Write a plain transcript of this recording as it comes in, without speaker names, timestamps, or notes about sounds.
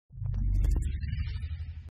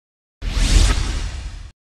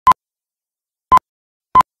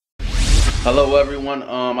Hello everyone.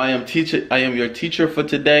 I am your teacher for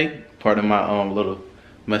today. Pardon my little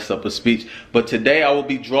mess up of speech. But today I will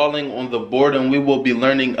be drawing on the board and we will be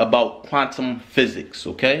learning about quantum physics.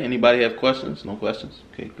 Okay? Anybody have questions? No questions?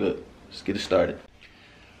 Okay, good. Let's get it started.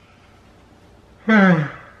 This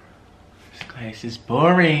class is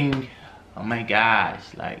boring. Oh my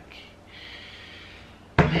gosh, like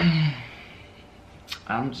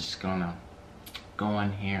I'm just gonna go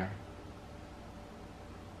in here.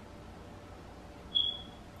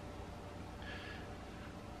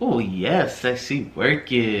 Oh yes, sexy,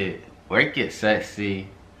 work it, sexy.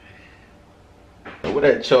 Where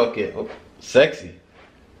that chalk at? Oh, sexy.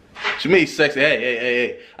 What you mean sexy?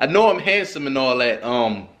 Hey. I know I'm handsome and all that,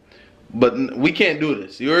 but we can't do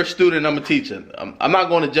this. You're a student, I'm a teacher. I'm not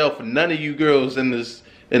going to jail for none of you girls in this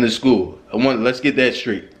school. Let's get that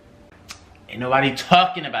straight. Ain't nobody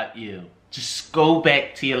talking about you. Just go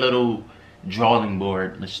back to your little drawing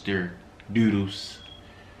board, Mr. Doodles.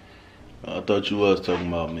 I thought you was talking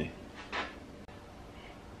about me.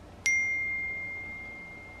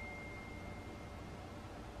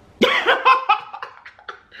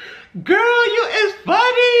 Girl, you is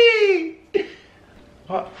funny.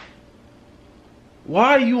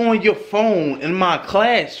 Why are you on your phone in my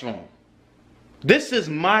classroom? This is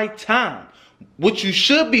my time. What you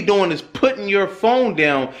should be doing is putting your phone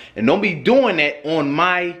down, and don't be doing that on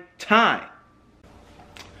my time.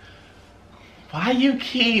 Why you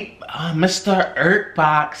keep Mr.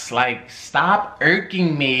 Irkbox, like, stop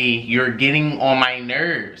irking me. You're getting on my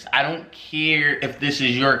nerves. I don't care if this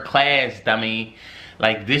is your class, dummy.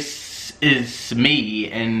 Like, this is me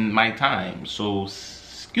and my time. So,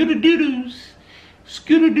 scooter-doodles.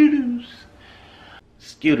 Scooter-doodles.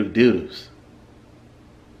 Scooter-doodles.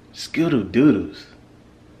 Scooter-doodles.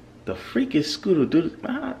 The freak is scooter-doodles.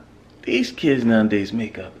 Man, these kids nowadays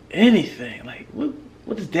make up anything. Like,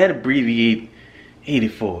 what does that abbreviate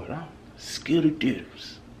 84? No?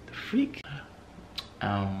 Scooter-doodles. The freak.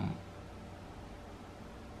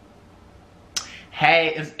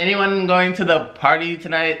 Hey, is anyone going to the party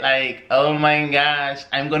tonight? Like, oh my gosh,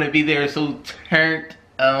 I'm gonna be there so turned.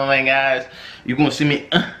 Oh my gosh, you're gonna see me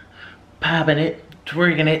popping it,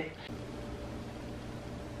 twerking it.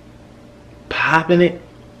 Popping it?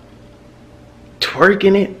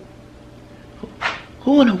 Twerking it?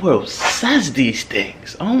 Who in the world says these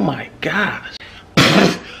things? Oh my gosh.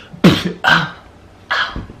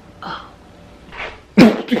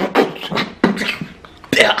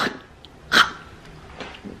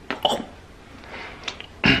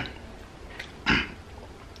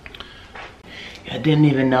 I didn't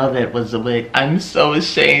even know that was a wig. I'm so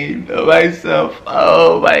ashamed of myself.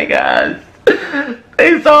 Oh my gosh.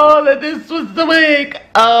 They saw that this was the wig.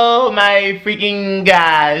 Oh my freaking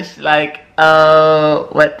gosh. Like, oh,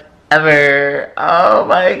 whatever. Oh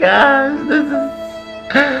my gosh.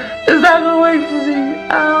 It's not gonna work for me.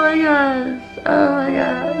 Oh my gosh. Oh my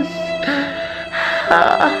gosh.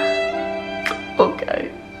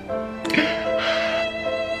 Okay.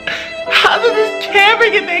 How did this camera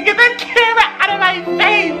get there? Get that camera out of my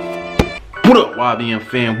face! What up, YBM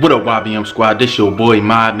fam? What up, YBM squad? This your boy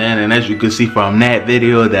Mod Man, and as you can see from that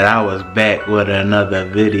video, that I was back with another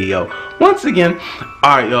video once again.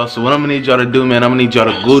 Alright, y'all, so what I'm gonna need y'all to do, man, I'm gonna need y'all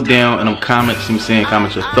to go down in them comments,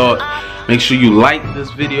 comment your thoughts. Make sure you like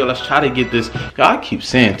this video. Let's try to get this. Y'all, I keep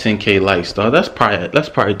saying 10K likes, though. That's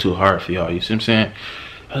probably too hard for y'all. You see what I'm saying?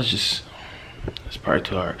 That's probably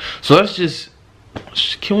too hard. So let's just.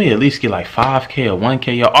 Can we at least get like 5K or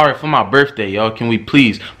 1K, y'all? Alright, for my birthday, y'all, can we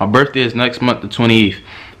please? My birthday is next month, the 28th.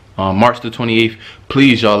 March the 28th.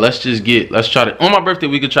 Please, y'all, let's try to, on my birthday,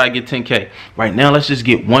 we could try to get 10K. Right now, let's just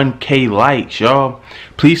get 1K likes, y'all.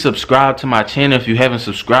 Please subscribe to my channel if you haven't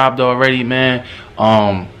subscribed already, man.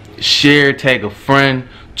 Share, tag a friend,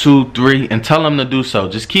 2, 3, and tell them to do so.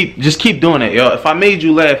 Just keep doing it, y'all. If I made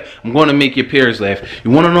you laugh, I'm going to make your peers laugh.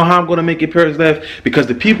 You want to know how I'm going to make your peers laugh? Because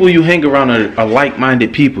the people you hang around are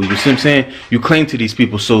like-minded people. You see what I'm saying? You cling to these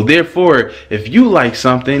people. So therefore, if you like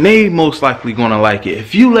something, they most likely going to like it.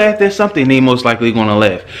 If you laugh at something, they most likely going to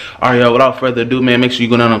laugh. All right, y'all, without further ado, man, make sure you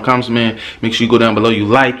go down in the comments, man. Make sure you go down below. You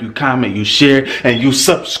like, you comment, you share, and you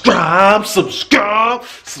subscribe.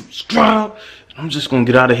 I'm just gonna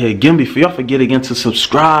get out of here again before y'all forget again to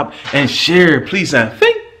subscribe and share, please, and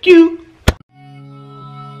thank you.